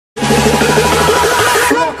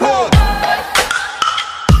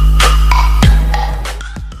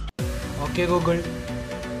Google,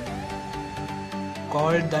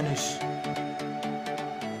 call Dhanush.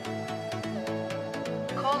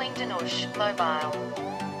 Calling Dhanush mobile.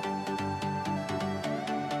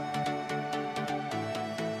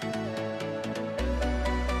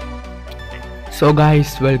 So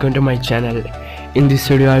guys, welcome to my channel. In this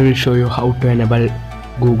video I will show you how to enable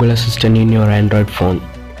Google Assistant in your Android phone.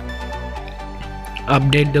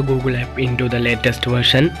 Update the Google app into the latest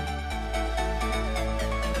version.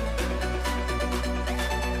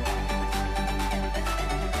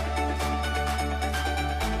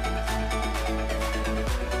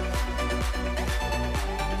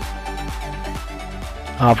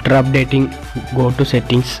 After updating, go to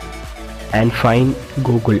settings and find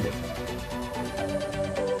Google.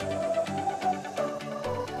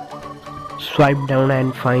 Swipe down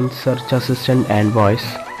and find search assistant and voice.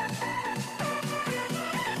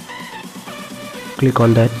 Click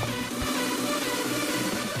on that.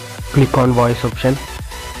 Click on voice option.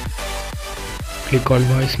 Click on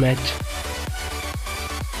voice match.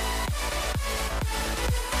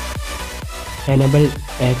 Enable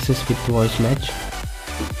access with voice match.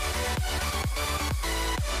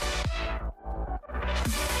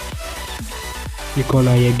 Click on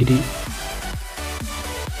I agree.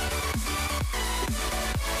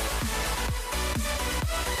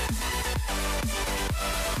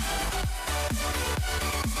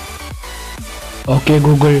 Okay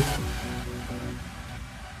Google.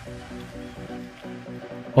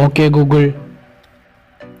 Okay Google.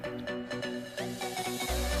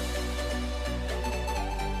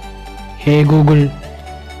 Hey Google.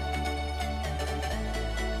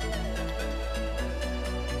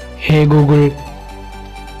 Hey Google.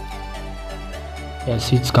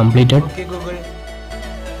 Yes, it's completed. Okay Google,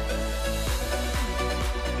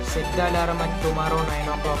 set the alarm at tomorrow 9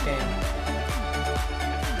 o'clock am.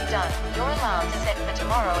 Done. Your alarm is set for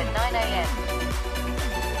tomorrow at 9 a.m.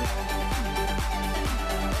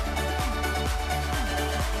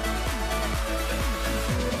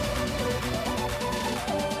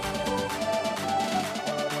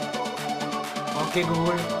 Okay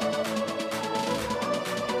Google,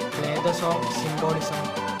 play the song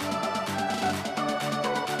Symbolism.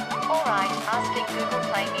 Alright, asking Google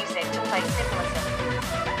Play Music to play Symbolism.